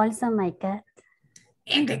 Also my cat.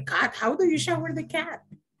 And the cat, how do you shower the cat?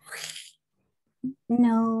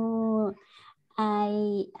 No,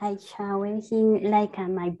 I shower him like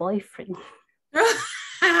my boyfriend.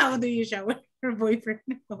 How do you shower your boyfriend?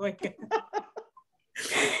 Oh my God.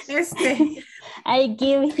 I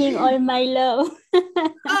give him all my love.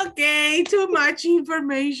 Okay, too much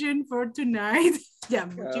information for tonight. Ya,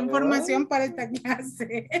 mucha información para esta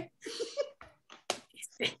clase.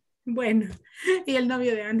 Bueno, y el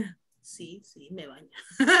novio de Ana. Sí, me baña.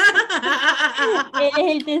 Él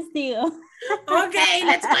es el testigo. Okay,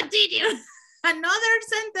 let's continue. Another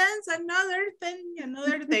sentence, another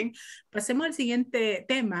thing. Pasemos al siguiente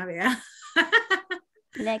tema, vea.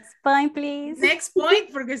 Next point, please. Next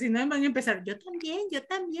point, porque si no van a empezar, yo también,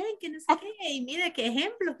 que no sé qué, y mira qué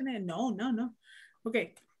ejemplo. No.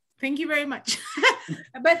 Okay, thank you very much.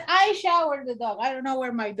 But I showered the dog. I don't know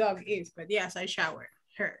where my dog is, but yes, I showered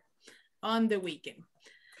her on the weekend.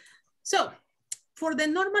 So, for the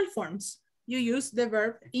normal forms, you use the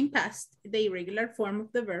verb in past, the irregular form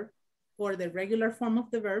of the verb, or the regular form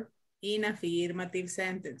of the verb in affirmative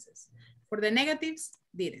sentences. For the negatives,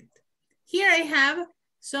 didn't. Here I have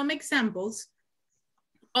some examples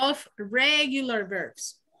of regular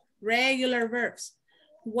verbs. Regular verbs.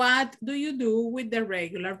 What do you do with the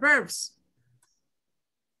regular verbs?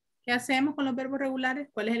 ¿Qué hacemos con los verbos regulares?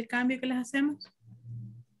 ¿Cuál es el cambio que les hacemos?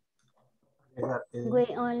 We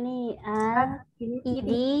only add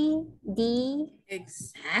ed, d.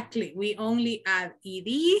 Exactly. We only add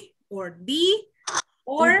ed or d,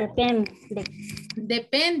 or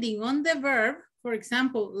depending on the verb. For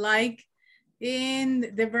example, like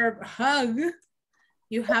in the verb hug,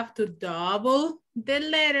 you have to double the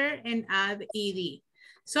letter and add ed.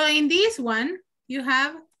 So in this one, you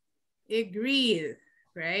have agreed,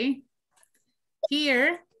 right?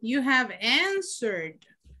 Here, you have answered.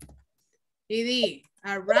 ed,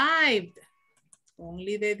 arrived,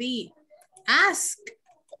 only the d. Ask,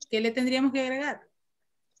 ¿qué le tendríamos que agregar?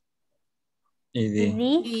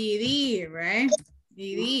 ed, right?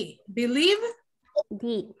 ed. Believe?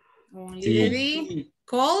 D. Only the d.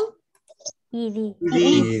 Call? Ed.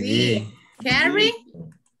 ed. Carry?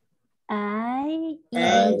 I,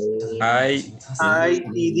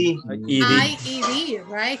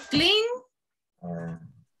 right? Clean?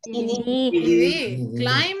 ed.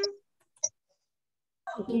 Climb?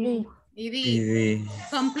 ed.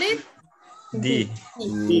 Complete? D.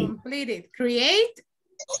 Completed. Create?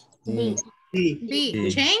 D.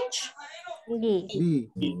 D. Change?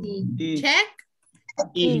 D. Check?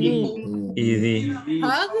 ED.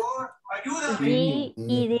 Hug? D.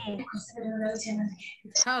 Ed.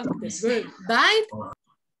 Hug. Good. Died?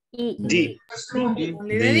 D. Only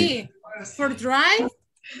the D. For drive?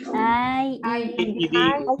 I,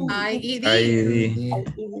 IED.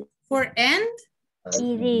 For end?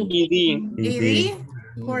 ED.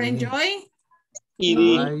 For enjoy?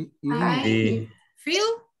 ED. Feel?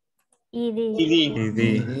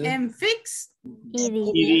 ED. And fix? ED.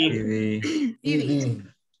 ED.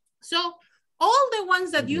 So all the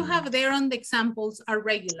ones that you have there on the examples are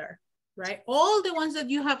regular, right? All the ones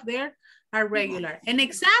that you have there are regular. And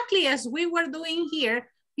exactly as we were doing here,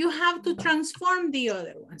 you have to transform the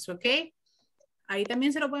other ones, okay? Ahí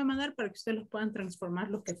también se lo voy a mandar para que ustedes los puedan transformar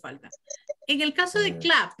los que faltan. En el caso de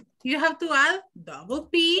clap, you have to add double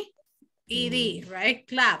P, ED, right?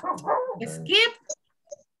 Clap. Skip,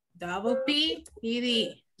 double P,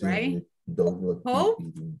 ED, right? Hope,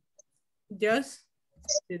 just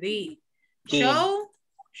the D. Show,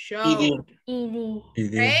 showed.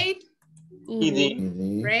 Prayed,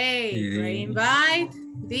 prayed. Invite,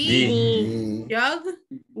 D. Jug,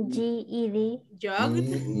 jogged.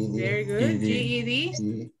 Very good.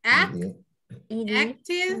 GED. Act,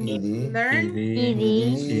 active. Learn,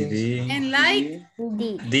 and like,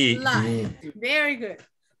 lie. Very good.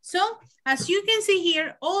 So as you can see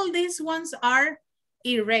here, all these ones are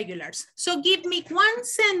irregulars. So give me one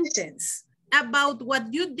sentence about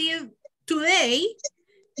what you did today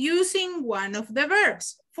using one of the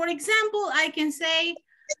verbs. For example, I can say,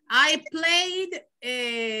 I played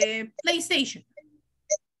PlayStation.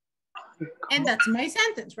 And that's my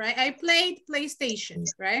sentence, right? I played PlayStation,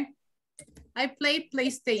 right? I played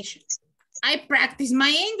PlayStation. I practiced my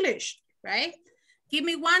English, right? Give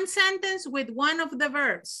me one sentence with one of the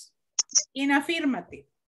verbs in affirmative.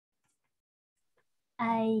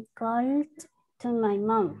 I called to my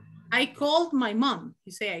mom. I called my mom.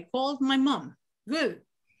 You say, I called my mom. Good.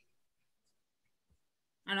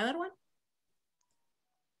 Another one.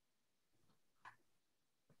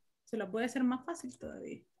 Se lo puede hacer más fácil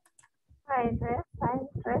todavía. I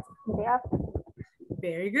dressed in the afternoon.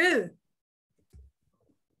 Very good.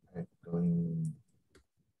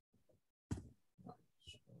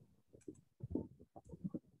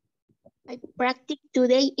 I practice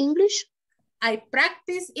today English. I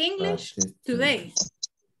practice English today.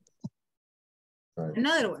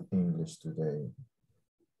 Another one. English today.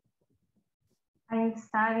 I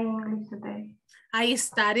studied English today. I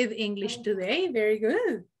studied English today. Very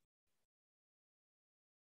good.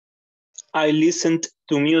 I listened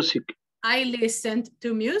to music. I listened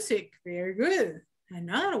to music. Very good.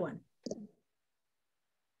 Another one.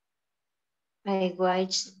 I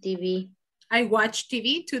watched TV. I watched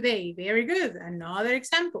TV today. Very good. Another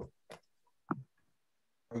example.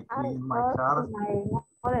 I clean my car.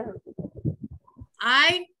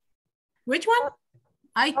 Which one?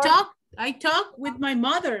 I talk with my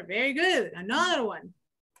mother. Very good. Another one.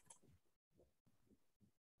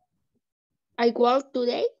 I walked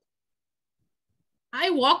today.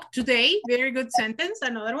 I walked today. Very good sentence.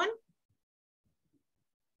 Another one.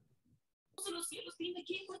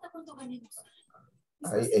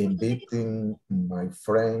 I invited my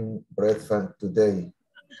friend breakfast today.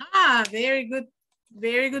 Ah, very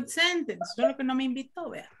good sentence. Solo que no me invitó,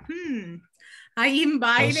 vea. I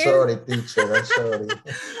invited. I'm sorry, teacher, I'm sorry.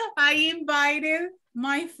 I invited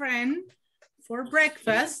my friend for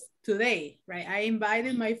breakfast today, right? I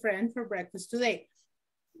invited my friend for breakfast today.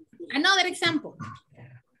 Another example.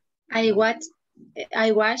 I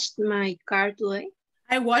washed my car today.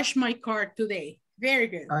 I washed my car today. Very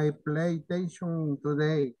good. I play PlayStation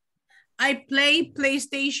today. I play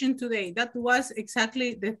PlayStation today. That was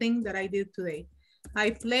exactly the thing that I did today.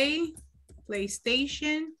 I play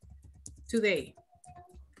PlayStation today.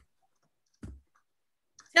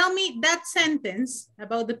 Tell me that sentence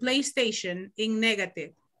about the PlayStation in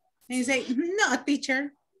negative. And you say, no,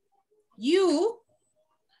 teacher, you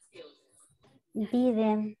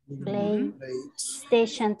didn't play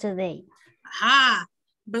station today. Ah,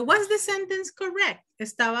 but was the sentence correct?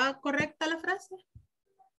 ¿Estaba correcta la frase?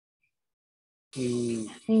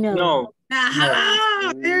 No.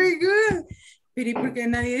 Ajá, very good. Pero ¿y por qué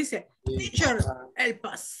nadie dice, teacher, el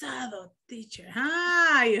pasado, teacher?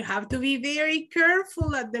 Ah, you have to be very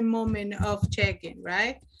careful at the moment of checking,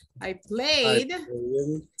 right? I played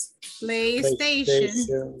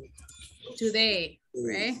PlayStation today,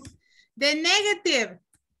 right? The negative,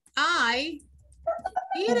 I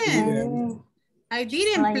didn't. I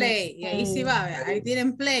didn't play. Y ahí sí va, I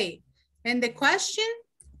didn't play. And the question,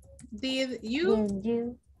 did you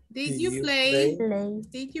play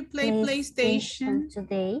PlayStation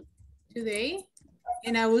today?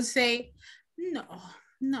 And I will say, no,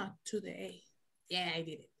 not today. Yeah, I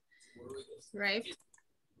did it. Right?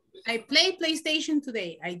 I played PlayStation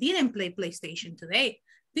today. I didn't play PlayStation today.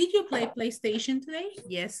 Did you play PlayStation today?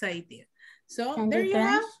 Yes, I did. So there you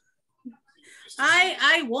have.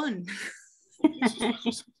 I won.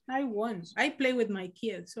 I won. I play with my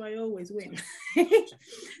kids, so I always win.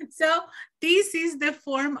 So this is the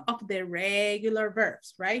form of the regular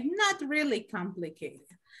verbs, right? Not really complicated.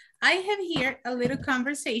 I have here a little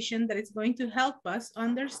conversation that is going to help us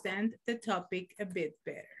understand the topic a bit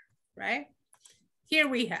better, right? Here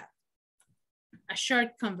we have a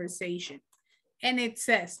short conversation. And it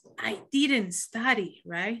says, I didn't study,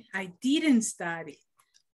 right? I didn't study.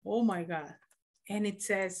 Oh my God. And it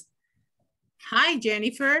says, hi,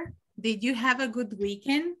 Jennifer. Did you have a good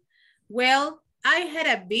weekend? Well, I had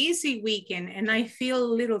a busy weekend and I feel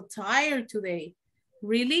a little tired today.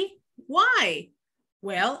 Really? Why?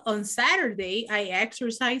 Well, on Saturday, I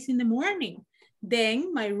exercised in the morning.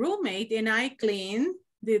 Then my roommate and I cleaned,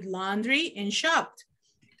 did laundry, and shopped.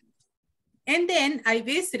 And then I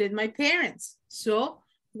visited my parents. So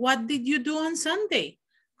what did you do on Sunday?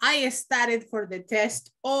 I studied for the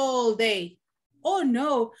test all day. Oh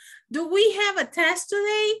no, do we have a test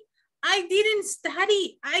today? I didn't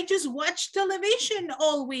study. I just watched television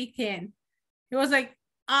all weekend. It was like,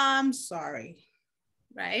 I'm sorry,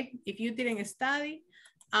 right? If you didn't study,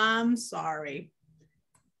 I'm sorry.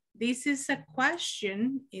 This is a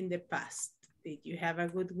question in the past. Did you have a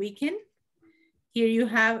good weekend? Here you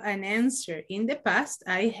have an answer. In the past,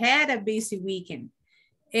 I had a busy weekend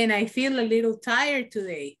and I feel a little tired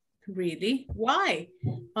today. Really? Why?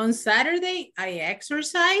 On Saturday, I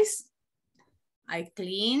exercised, I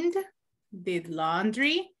cleaned, did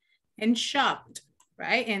laundry, and shopped,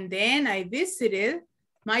 right? And then I visited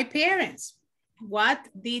my parents. What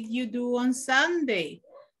did you do on Sunday?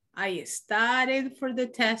 I studied for the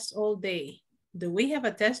test all day. Do we have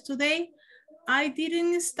a test today? I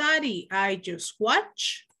didn't study. I just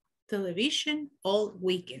watched television all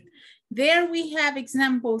weekend. There we have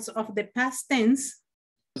examples of the past tense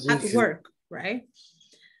at work, right?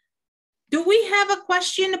 Do we have a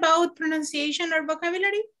question about pronunciation or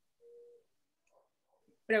vocabulary?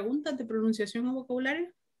 ¿Preguntas de pronunciación o vocabulario?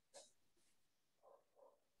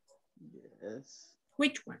 Yes.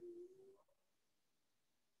 Which one?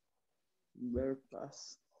 Verb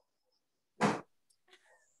past.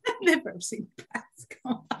 The verbs in past.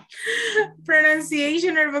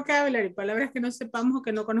 Pronunciation or vocabulary. Palabras que no sepamos o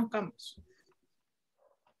que no conozcamos.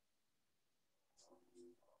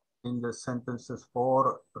 In the sentences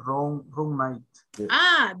for roommate.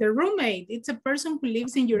 Ah, the roommate. It's a person who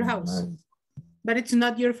lives in your house. But it's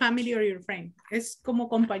not your family or your friend. Es como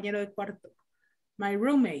compañero de cuarto. My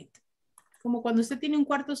roommate. Como cuando usted tiene un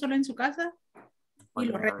cuarto solo en su casa y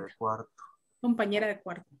lo renta. Compañera de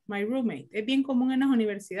cuarto. My roommate. Es bien común en las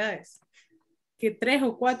universidades que 3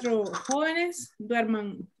 o 4 jóvenes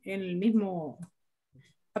duerman en el mismo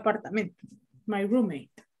apartamento. My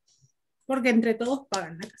roommate. Porque entre todos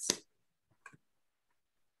pagan la casa.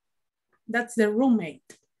 That's the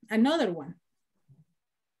roommate. Another one.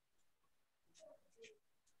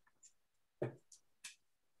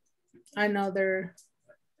 Another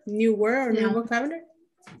new word or new vocabulary?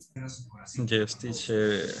 Yes,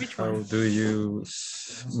 teacher. How do you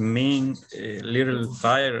mean a little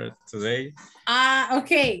tired today?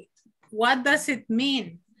 Okay. What does it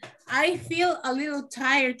mean? I feel a little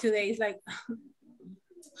tired today. It's like,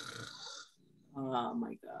 oh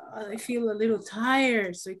my God, I feel a little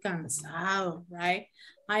tired. Soy cansado, right?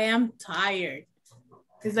 I am tired.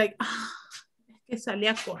 It's like, es que salí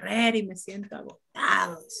a correr y me siento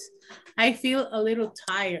agotado. I feel a little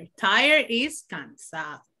tired. Tired is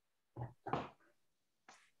cansado.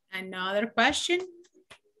 Another question?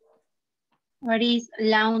 What is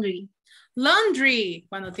laundry? Laundry.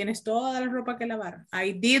 Cuando tienes toda la ropa que lavar.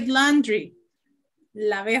 I did laundry.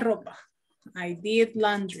 Lavé ropa. I did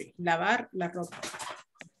laundry. Lavar la ropa.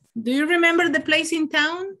 Do you remember the place in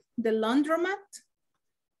town? The laundromat?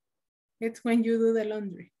 It's when you do the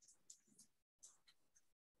laundry.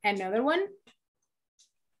 Another one?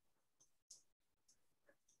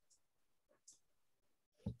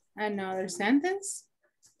 Another sentence?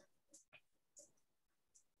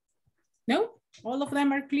 No? All of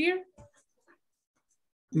them are clear?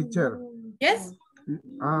 Teacher. Yes?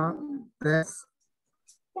 Test.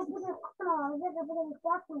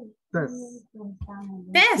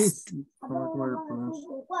 Test.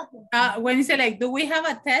 When you say like, do we have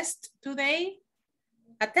a test today?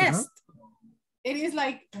 A test. It is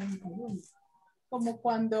like, como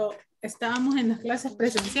cuando estábamos en las clases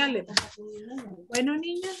presenciales. Bueno,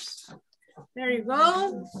 niños, there you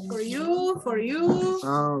go. For you, for you,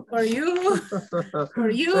 for you, for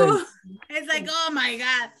you. It's like, oh my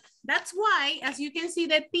God. That's why, as you can see,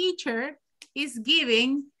 the teacher is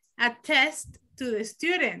giving a test to the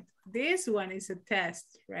student. This one is a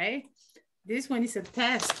test, right? This one is a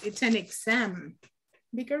test. It's an exam.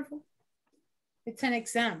 Be careful. It's an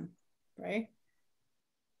exam, right?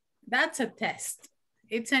 That's a test.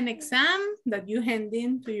 It's an exam that you hand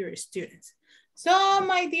in to your students. So,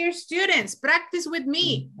 my dear students, practice with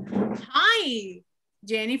me. Hi,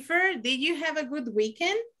 Jennifer. Did you have a good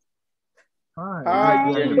weekend?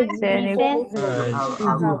 Hi, Jennifer,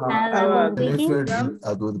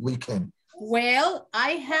 a good weekend. Well,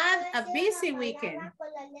 I had a busy weekend. I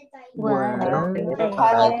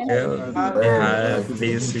had a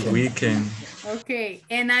busy weekend. Okay,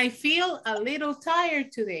 and I feel a little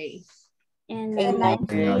tired today. And I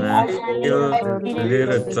feel a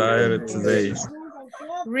little tired today.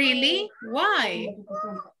 Really? Why?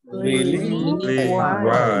 Really?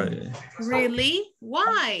 Why? Really?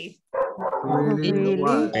 Why? Really?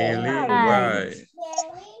 Why?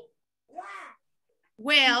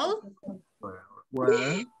 Well,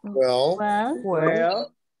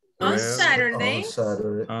 on Saturday,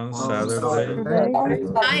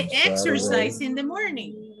 I exercise in the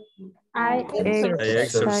morning. I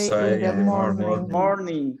exercise in the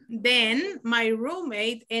morning. Then my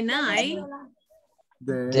roommate and I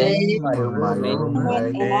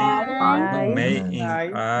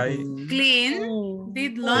clean,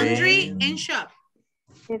 did laundry and shop.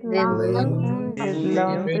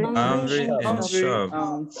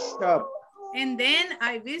 And then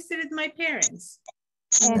I visited my parents.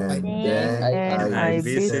 And then I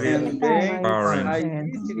visited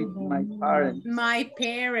my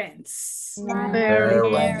parents.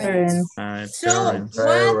 So,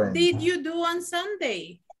 what did you do on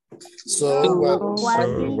Sunday? So what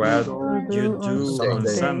did you do on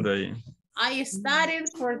Sunday? I studied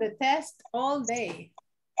for the test all day.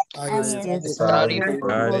 I studied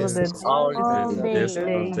all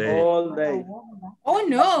day. Oh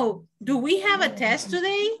no, do we have a test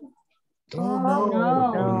today? No.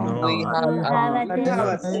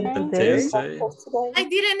 I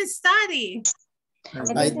didn't study.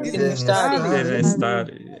 I didn't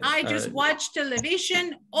study. I just watched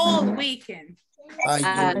television all weekend.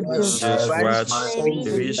 I just watched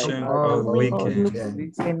television all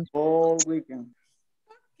weekend. All weekend.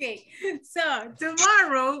 Okay, so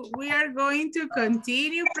tomorrow we are going to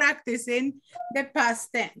continue practicing the past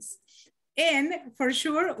tense. And for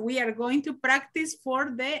sure, we are going to practice for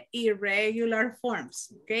the irregular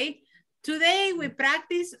forms, okay? Today we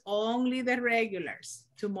practice only the regulars.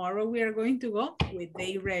 Tomorrow we are going to go with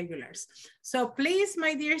the irregulars. So please,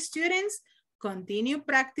 my dear students, continue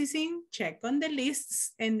practicing, check on the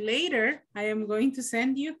lists, and later I am going to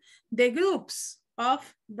send you the groups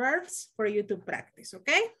of verbs for you to practice,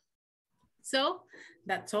 okay? So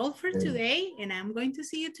that's all for today, and I'm going to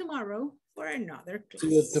see you tomorrow for another class.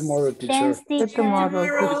 See you tomorrow, teacher. Thanks, teacher.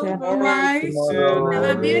 Tomorrow. Bye-bye.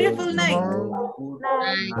 Have a beautiful night.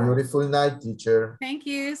 Beautiful night, teacher. Thank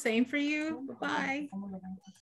you. Same for you. Bye-bye.